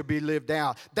legacy will be lived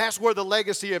out. That's where the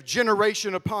legacy of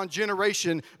generation upon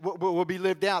generation will be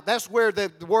lived out. That's where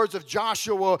the words of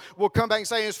Joshua will come back and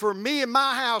say, "As for me and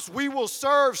my house, we will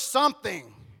serve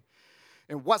something."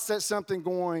 And what's that something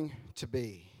going to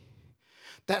be?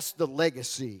 That's the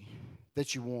legacy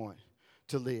that you want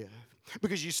to live.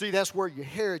 Because you see, that's where your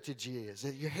heritage is.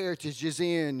 Your heritage is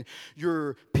in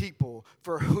your people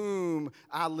for whom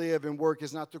I live and work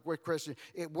is not the question.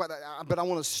 But I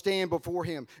want to stand before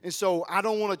him. And so I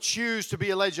don't want to choose to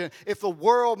be a legend. If the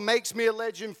world makes me a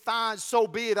legend, fine, so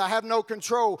be it. I have no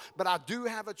control. But I do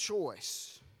have a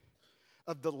choice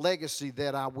of the legacy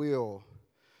that I will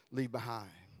leave behind.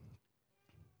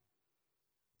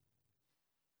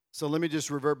 So let me just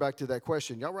revert back to that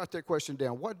question. Y'all write that question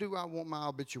down. What do I want my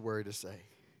obituary to say?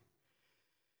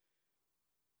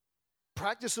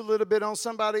 Practice a little bit on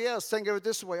somebody else. Think of it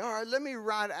this way. All right, let me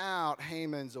write out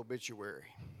Haman's obituary.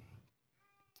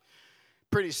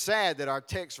 Pretty sad that our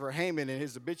text for Haman and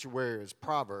his obituary is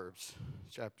Proverbs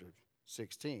chapter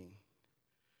 16.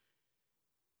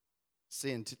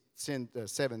 Sin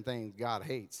 7 things God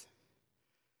hates.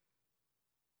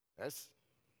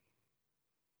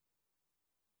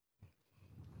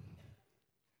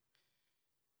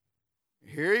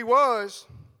 Here he was.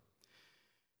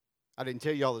 I didn't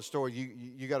tell y'all the story.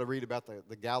 You got to read about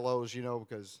the gallows,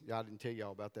 because I didn't tell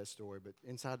y'all about that story. But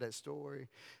inside that story,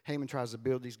 Haman tries to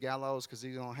build these gallows because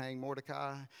he's going to hang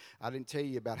Mordecai. I didn't tell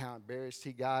you about how embarrassed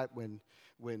he got when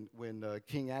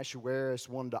King Ahasuerus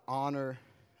wanted to honor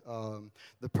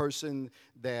the person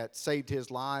that saved his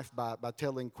life by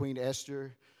telling Queen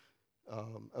Esther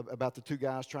about the two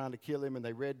guys trying to kill him, and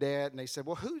they read that, and they said,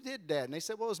 "Well, who did that?" And they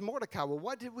said, "Well, it was Mordecai." "Well,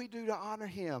 what did we do to honor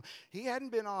him? He hadn't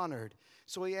been honored."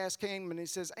 So he asked Haman, he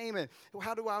says, "Haman,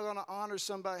 how do I want to honor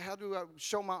somebody? How do I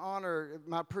show my honor,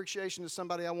 my appreciation to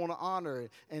somebody I want to honor?"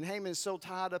 And Haman's so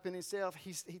tied up in himself,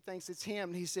 he thinks it's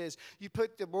him. And he says, "You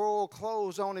put the royal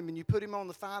clothes on him, and you put him on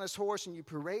the finest horse, and you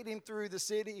parade him through the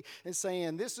city, and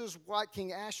saying, 'This is what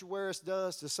King Ahasuerus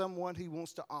does to someone he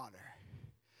wants to honor.'"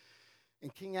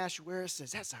 And King Ahasuerus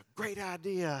says, "That's a great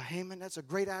idea, Haman. That's a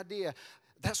great idea.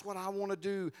 That's what I want to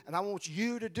do, and I want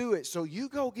you to do it. So you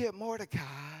go get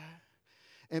Mordecai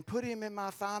and put him in my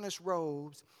finest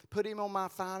robes, put him on my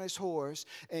finest horse,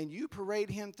 and you parade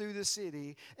him through the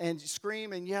city and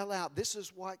scream and yell out, 'This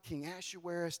is what King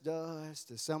Ahasuerus does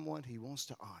to someone he wants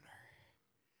to honor.'"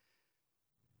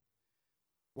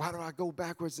 Why do I go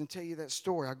backwards and tell you that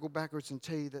story? I go backwards and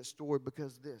tell you that story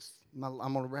because I'm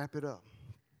going to wrap it up.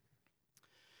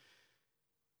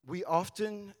 We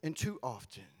often and too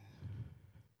often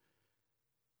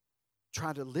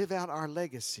try to live out our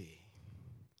legacy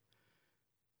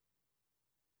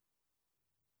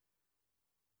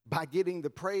by getting the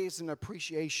praise and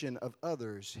appreciation of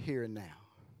others here and now.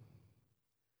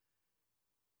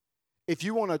 If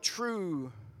you want a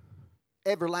true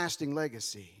everlasting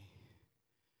legacy,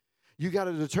 you got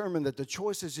to determine that the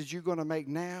choices that you're going to make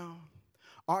now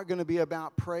aren't going to be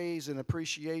about praise and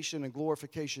appreciation and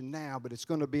glorification now, but it's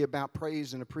going to be about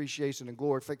praise and appreciation and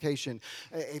glorification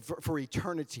for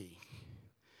eternity.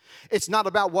 It's not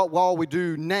about what all we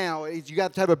do now. You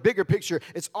got to have a bigger picture.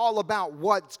 It's all about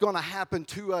what's going to happen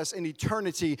to us in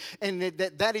eternity. And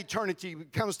that eternity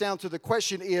comes down to the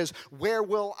question is, where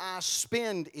will I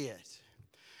spend it?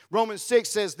 Romans 6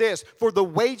 says this, "For the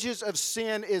wages of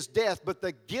sin is death, but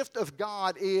the gift of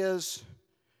God is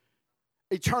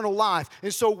eternal life."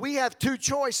 And so we have two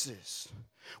choices.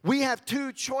 We have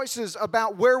two choices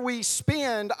about where we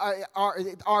spend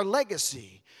our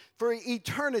legacy for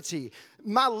eternity.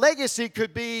 My legacy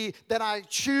could be that I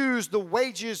choose the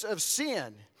wages of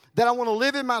sin, that I want to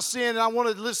live in my sin and I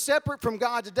want to live separate from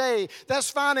God today. That's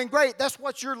fine and great. That's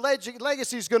what your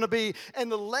legacy is going to be. And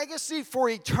the legacy for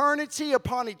eternity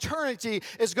upon eternity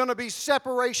is going to be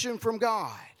separation from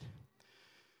God.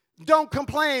 Don't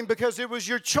complain because it was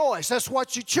your choice. That's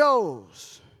what you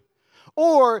chose.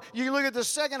 Or you look at the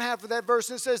second half of that verse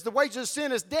and it says the wages of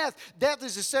sin is death. Death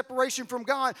is a separation from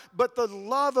God. But the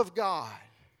love of God,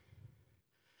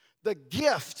 the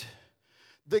gift,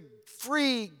 the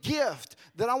free gift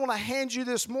that I want to hand you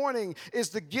this morning is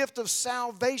the gift of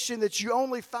salvation that you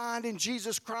only find in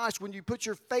Jesus Christ when you put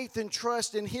your faith and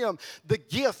trust in Him. The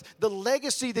gift, the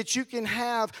legacy that you can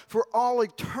have for all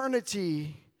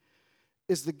eternity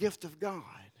is the gift of God,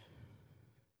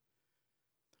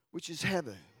 which is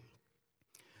heaven.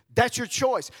 That's your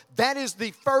choice. That is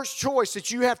the first choice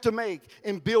that you have to make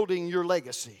in building your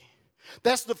legacy.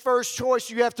 That's the first choice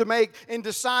you have to make in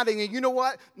deciding, and you know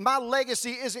what? My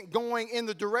legacy isn't going in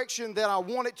the direction that I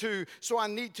want it to, so I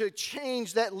need to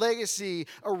change that legacy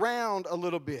around a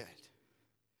little bit.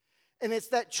 And it's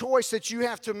that choice that you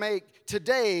have to make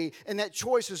today, and that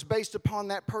choice is based upon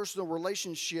that personal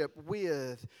relationship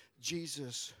with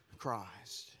Jesus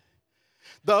Christ.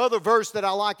 The other verse that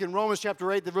I like in Romans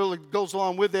chapter 8 that really goes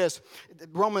along with this,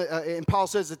 and Paul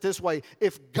says it this way: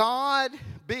 if God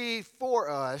be for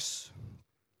us,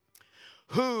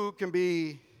 who can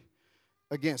be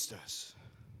against us?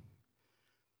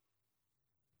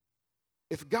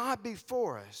 If God be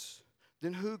for us,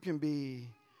 then who can be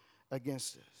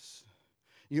against us?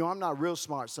 You know, I'm not real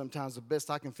smart sometimes. The best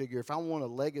I can figure, if I want a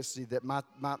legacy that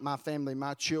my family,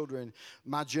 my children,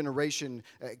 my generation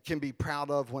can be proud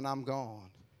of when I'm gone,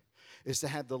 is to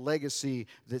have the legacy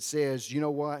that says, you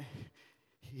know what?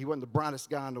 He wasn't the brightest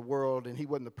guy in the world, and he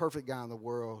wasn't the perfect guy in the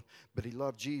world, but he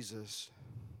loved Jesus,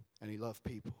 and he loved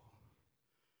people.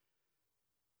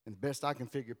 And the best I can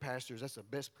figure, pastors, that's the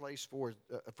best place for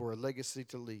a legacy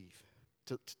to leave,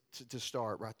 to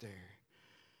start right there,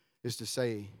 is to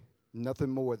say nothing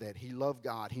more that he loved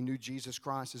God. He knew Jesus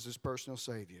Christ as his personal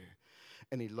Savior,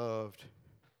 and he loved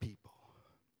people.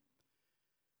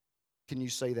 Can you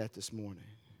say that this morning?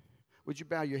 Would you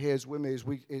bow your heads with me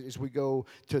as we go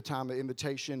to a time of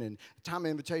invitation? And a time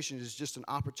of invitation is just an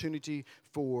opportunity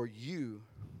for you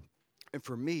and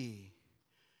for me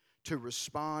to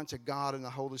respond to God and the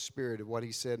Holy Spirit of what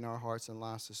he said in our hearts and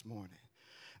lives this morning.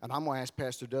 And I'm going to ask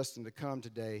Pastor Dustin to come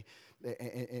today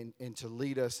and to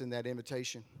lead us in that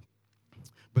invitation.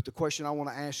 But the question I want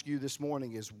to ask you this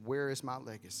morning is, where is my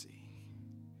legacy?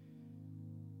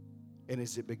 And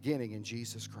is it beginning in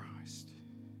Jesus Christ?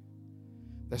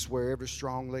 That's where every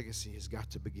strong legacy has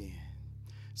got to begin.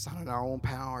 It's not in our own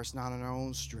power. It's not in our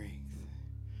own strength.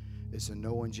 It's in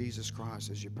knowing Jesus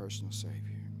Christ as your personal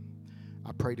Savior.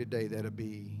 I pray today that'll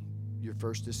be your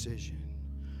first decision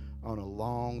on a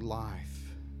long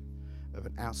life of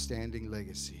an outstanding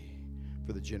legacy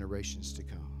for the generations to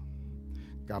come.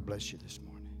 God bless you this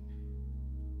morning.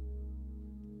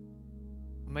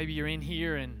 Maybe you're in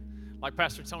here, and like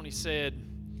Pastor Tony said,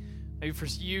 maybe for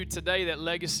you today that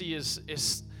legacy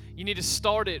is you need to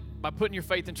start it by putting your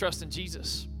faith and trust in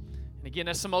Jesus. And again,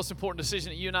 that's the most important decision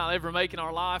that you and I will ever make in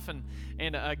our life.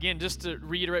 And again, just to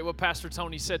reiterate what Pastor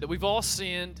Tony said, that we've all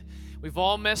sinned, we've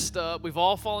all messed up, we've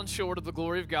all fallen short of the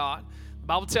glory of God. The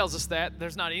Bible tells us that.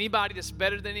 There's not anybody that's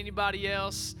better than anybody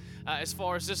else as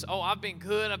far as just, I've been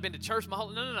good, I've been to church my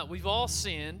whole life. No. We've all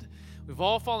sinned. We've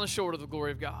all fallen short of the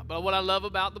glory of God. But what I love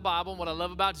about the Bible and what I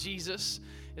love about Jesus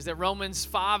is that Romans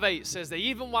 5:8 says that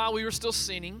even while we were still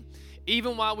sinning,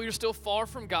 even while we were still far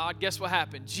from God, guess what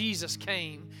happened? Jesus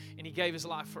came and he gave his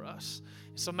life for us.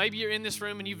 So maybe you're in this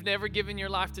room and you've never given your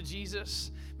life to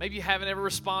Jesus. Maybe you haven't ever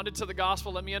responded to the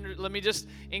gospel. Let me just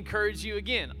encourage you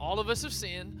again. All of us have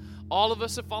sinned. All of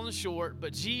us have fallen short.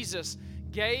 But Jesus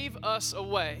gave us a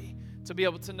way to be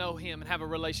able to know him and have a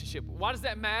relationship. Why does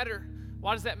that matter?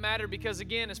 Why does that matter? Because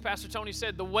again, as Pastor Tony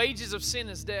said, the wages of sin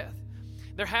is death.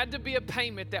 There had to be a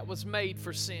payment that was made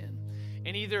for sin.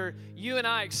 And either you and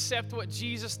I accept what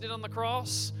Jesus did on the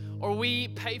cross, or we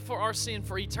pay for our sin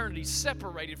for eternity,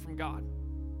 separated from God.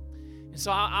 And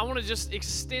so I want to just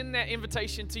extend that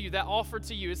invitation to you, that offer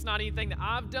to you. It's not anything that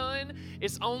I've done.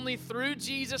 It's only through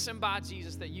Jesus and by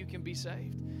Jesus that you can be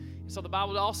saved. And so the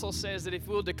Bible also says that if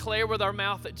we'll declare with our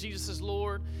mouth that Jesus is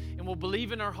Lord, and we'll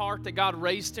believe in our heart that God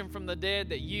raised him from the dead,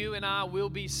 that you and I will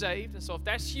be saved. And so if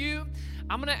that's you,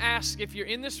 I'm going to ask, if you're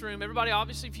in this room, everybody,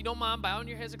 obviously, if you don't mind bowing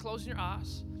your heads and closing your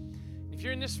eyes. If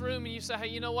you're in this room and you say, hey,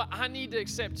 you know what? I need to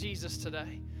accept Jesus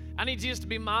today. I need Jesus to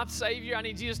be my Savior. I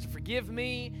need Jesus to forgive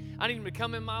me. I need him to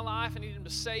come in my life. I need him to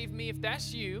save me. If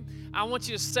that's you, I want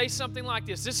you to say something like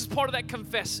this. This is part of that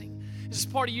confessing. This is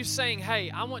part of you saying, hey,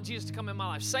 I want Jesus to come in my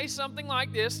life. Say something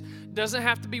like this. Doesn't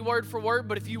have to be word for word,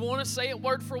 but if you want to say it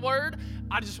word for word,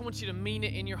 I just want you to mean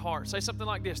it in your heart. Say something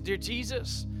like this. Dear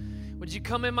Jesus, would you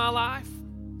come in my life?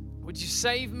 Would you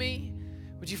save me?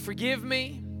 Would you forgive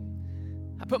me?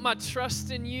 I put my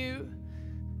trust in you.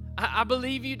 I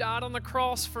believe you died on the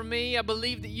cross for me. I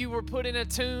believe that you were put in a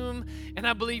tomb, and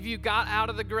I believe you got out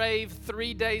of the grave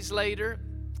 3 days later,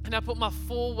 and I put my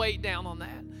full weight down on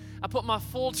that. I put my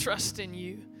full trust in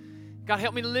you. God,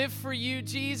 help me live for you,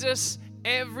 Jesus,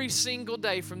 every single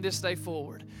day from this day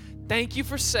forward. Thank you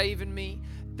for saving me.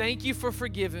 Thank you for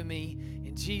forgiving me.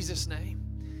 In Jesus' name.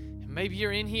 And maybe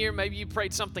you're in here. Maybe you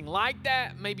prayed something like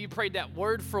that. Maybe you prayed that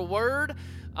word for word.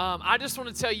 I just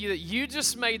want to tell you that you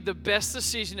just made the best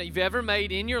decision that you've ever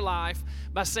made in your life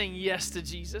by saying yes to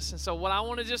Jesus. And so what I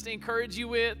want to just encourage you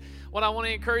with,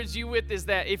 is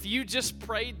that if you just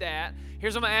prayed that,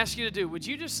 here's what I'm going to ask you to do. Would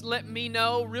you just let me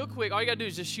know real quick? All you got to do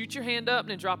is just shoot your hand up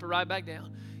and then drop it right back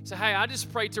down. Say, hey, I just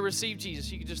prayed to receive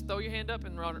Jesus. You can just throw your hand up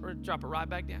and drop it right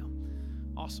back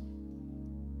down. Awesome.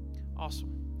 Awesome.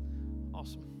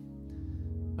 Awesome.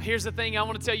 Well, here's the thing I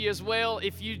want to tell you as well.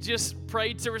 If you just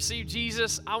prayed to receive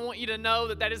Jesus, I want you to know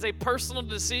that that is a personal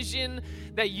decision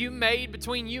that you made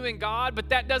between you and God, but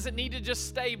that doesn't need to just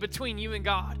stay between you and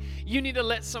God. You need to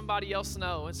let somebody else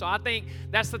know. And so I think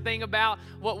that's the thing about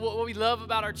what we love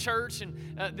about our church, and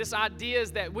this idea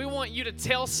is that we want you to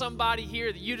tell somebody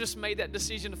here that you just made that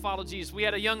decision to follow Jesus. We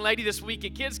had a young lady this week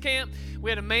at kids camp. We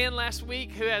had a man last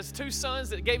week who has 2 sons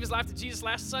that gave his life to Jesus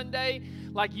last Sunday.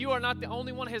 Like, you are not the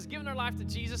only one who has given their life to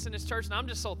Jesus in this church, and I'm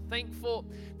just so thankful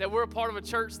that we're a part of a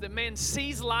church that, man,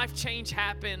 sees life change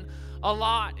happen a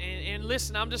lot. And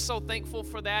listen, I'm just so thankful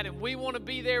for that, and we want to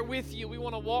be there with you. We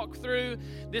want to walk through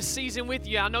this season with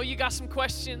you. I know you got some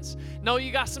questions. Know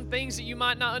you got some things that you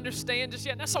might not understand just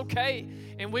yet, and that's okay.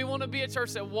 And we want to be a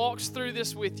church that walks through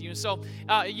this with you. And so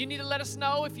you need to let us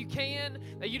know, if you can,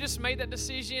 that you just made that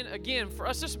decision. Again, for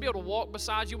us just to be able to walk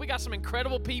beside you. We got some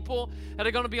incredible people that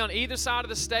are going to be on either side of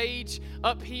the stage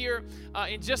up here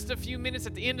in just a few minutes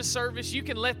at the end of service. You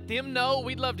can let them know.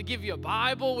 We'd love to give you a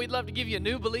Bible. We'd love to give you a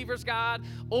new believer's guide.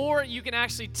 Or you can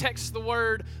actually text the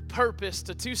word purpose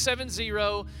to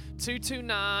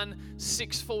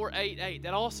 270-229-6488.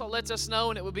 That also lets us know,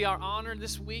 and it would be our honor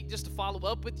this week just to follow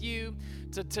up with you,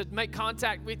 to make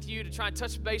contact with you, to try and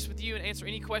touch base with you and answer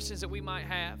any questions that we might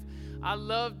have. I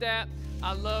love that.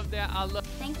 I love that.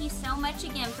 Thank you so much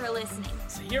again for listening.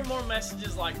 To hear more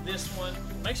messages like this one,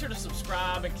 make sure to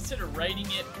subscribe and consider rating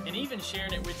it and even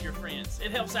sharing it with your friends.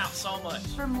 It helps out so much.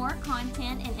 For more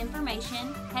content and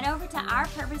information, head over to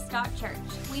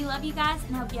ourpurpose.church. We love you guys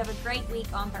and hope you have a great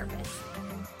week on purpose.